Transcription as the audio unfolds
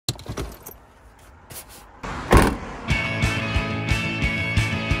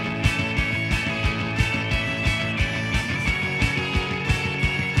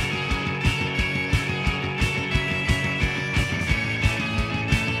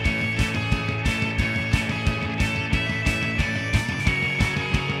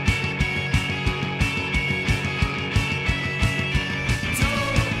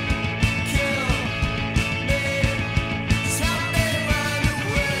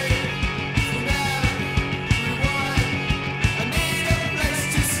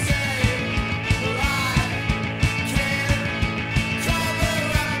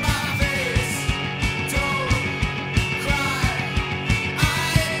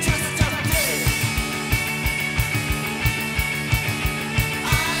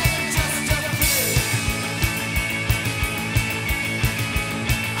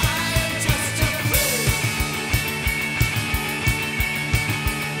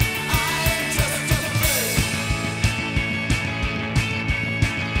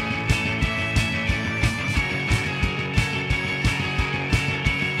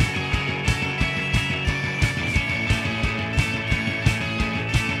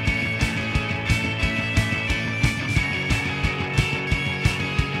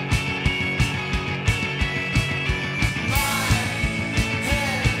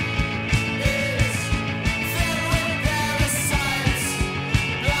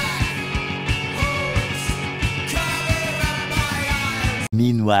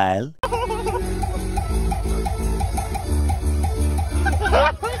Meanwhile.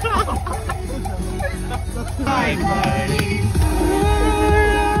 Hi, buddy.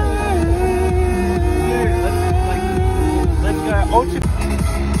 Let's go.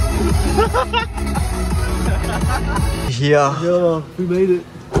 Yeah, we made it.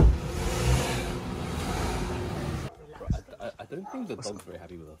 I don't think the dog's very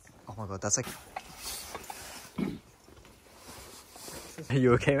happy with us. Oh my god, that's like... Are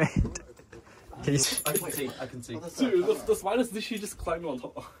you okay, mate? Can you see? I can see. Dude, the spider's literally just climbing on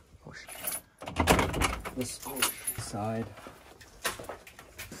top. Oh, shit. This side.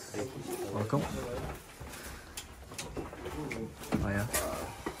 Welcome. Oh yeah.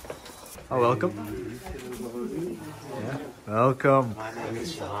 Oh, welcome. Yeah. Welcome. My name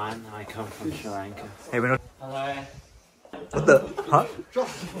is Sean. I come from Sri Lanka. Hey, we're not... Hello. What the? Huh?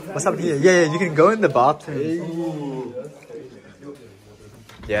 What's happening here? Yeah, you can go in the bathroom.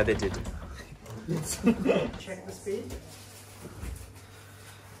 Yeah, they did. Check the speed.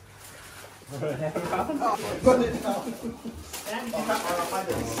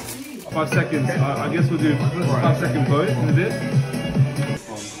 5 seconds. I guess we'll do 5-second vote in a bit.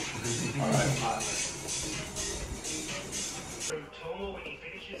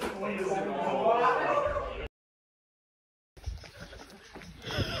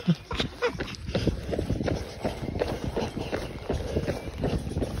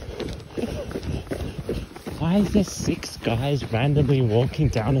 Why is there 6 guys randomly walking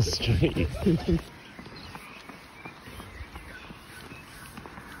down a street?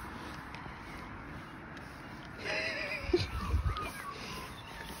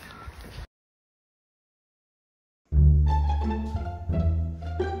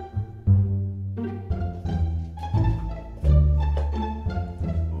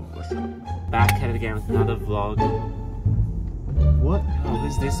 Back at it again with another vlog. What? Oh,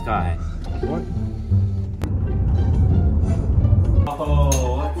 who's this guy? What?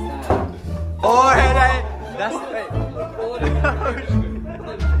 Oh, what's that? Oh, hey, hey. That's...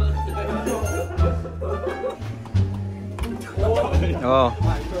 Hey. Oh.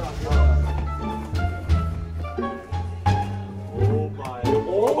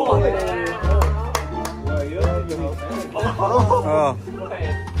 Oh.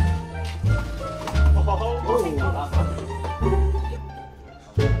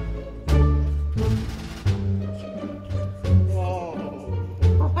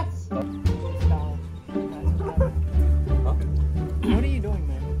 What are you doing,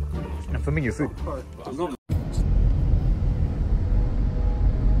 man? I'm filming your food.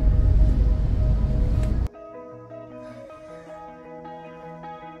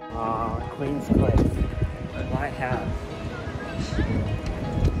 Queen's Cliff. Lighthouse.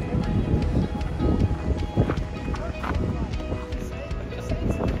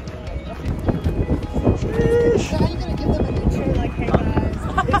 Are you gonna give them an intro like, hey guys,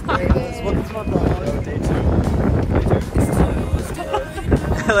 it's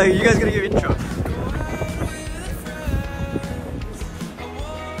Like, you guys gonna give intro?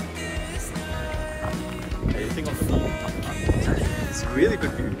 Anything on the view? It's really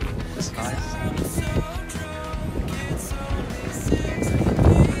good view. It's nice.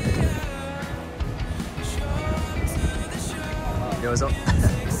 Yo, what's up?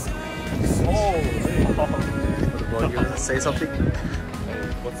 Well, you wanna say something?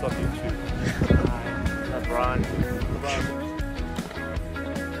 What's up, YouTube? LeBron.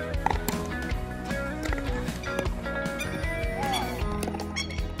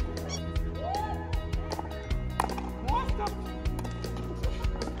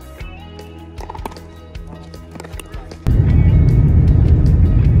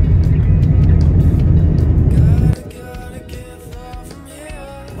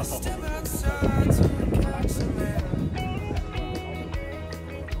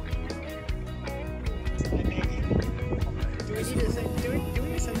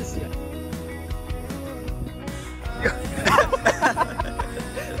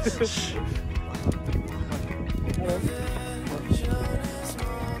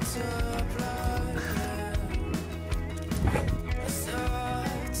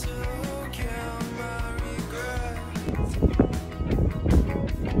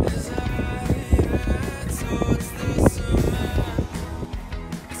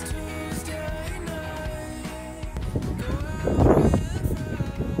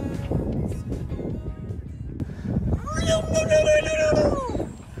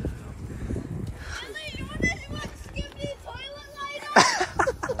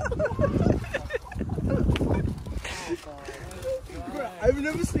 I've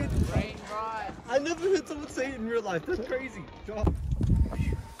never seen it. I never heard someone say it in real life. That's crazy. Drop.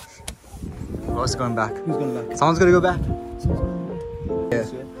 Who's going back? Who's going back? Someone's gonna go back. Yeah.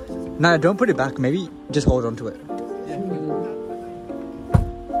 No, don't put it back. Maybe just hold on to it.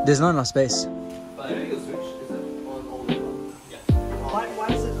 There's not enough space. But I think the switch is on all the time. Yeah. Why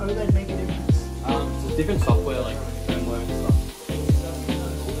does it OLED make a difference? It's different software, like firmware and stuff.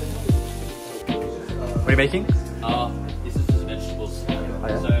 What are you making? This is just vegetables. Oh,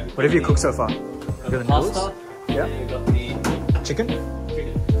 yeah. So What have you cooked so far? got the the noodles? pasta. Yeah. And you got the Chicken?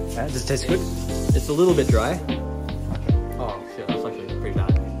 chicken. Yeah, does it taste good? It's a little bit dry. Oh shit, that's actually pretty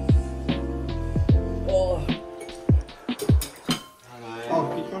bad. Oh.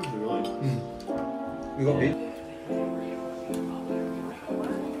 Oh, keep trying to really. We got beef.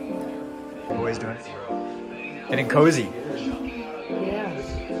 Always doing it. Getting cozy.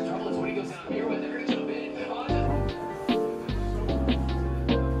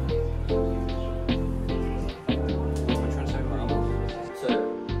 So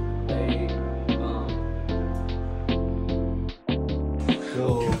they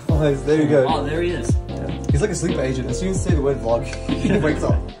Oh, there you go. oh, there he is. He's like a sleeper agent. As soon as you say the word vlog, he wakes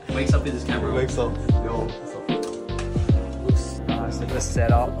up. Wakes up with his camera. Wakes up. Yo, what's up? Looks nice. Look at the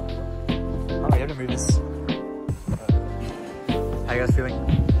setup. Oh, you have to move this. How you guys feeling?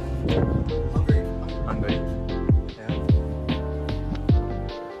 Hungry. Hungry. Yeah.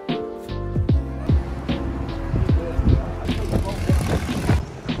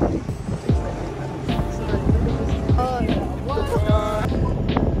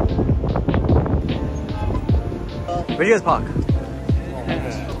 Where do you guys park?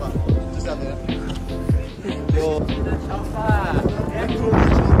 Just out there.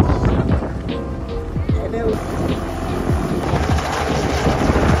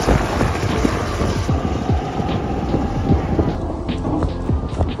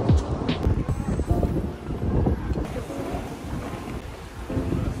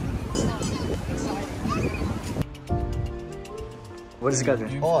 What is it guys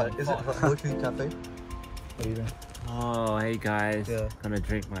doing? Oh, is it Hello Kitty Cafe? What are you doing? Oh, hey guys. Yeah. Gonna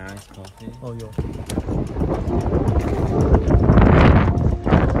drink my iced coffee. Oh, yo.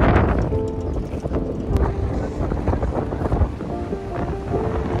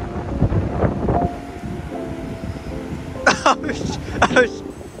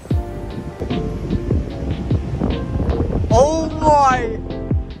 Oh my!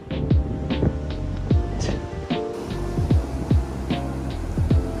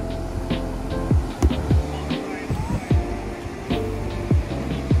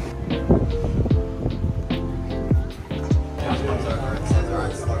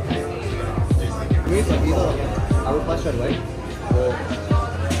 I reply straight away, or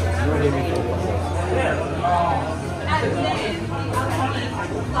you won't hear me for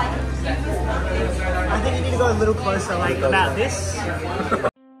I think you need to go a little closer, like about this.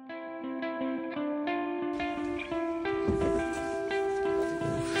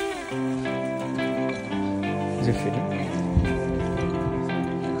 Is it fitting?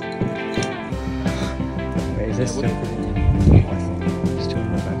 Wait, is this still fitting? Still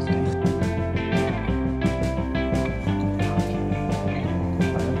in my backstage.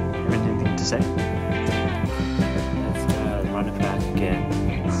 Anything to say? Let's run it back again.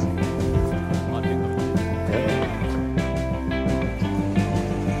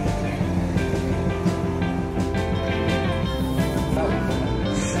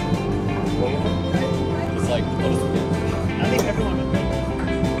 It's like I think everyone would make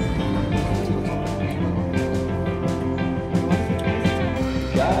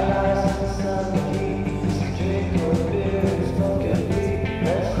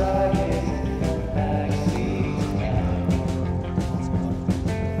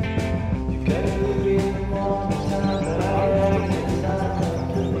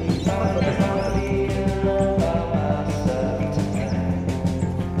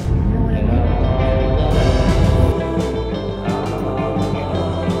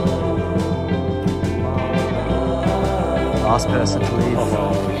Last person to leave.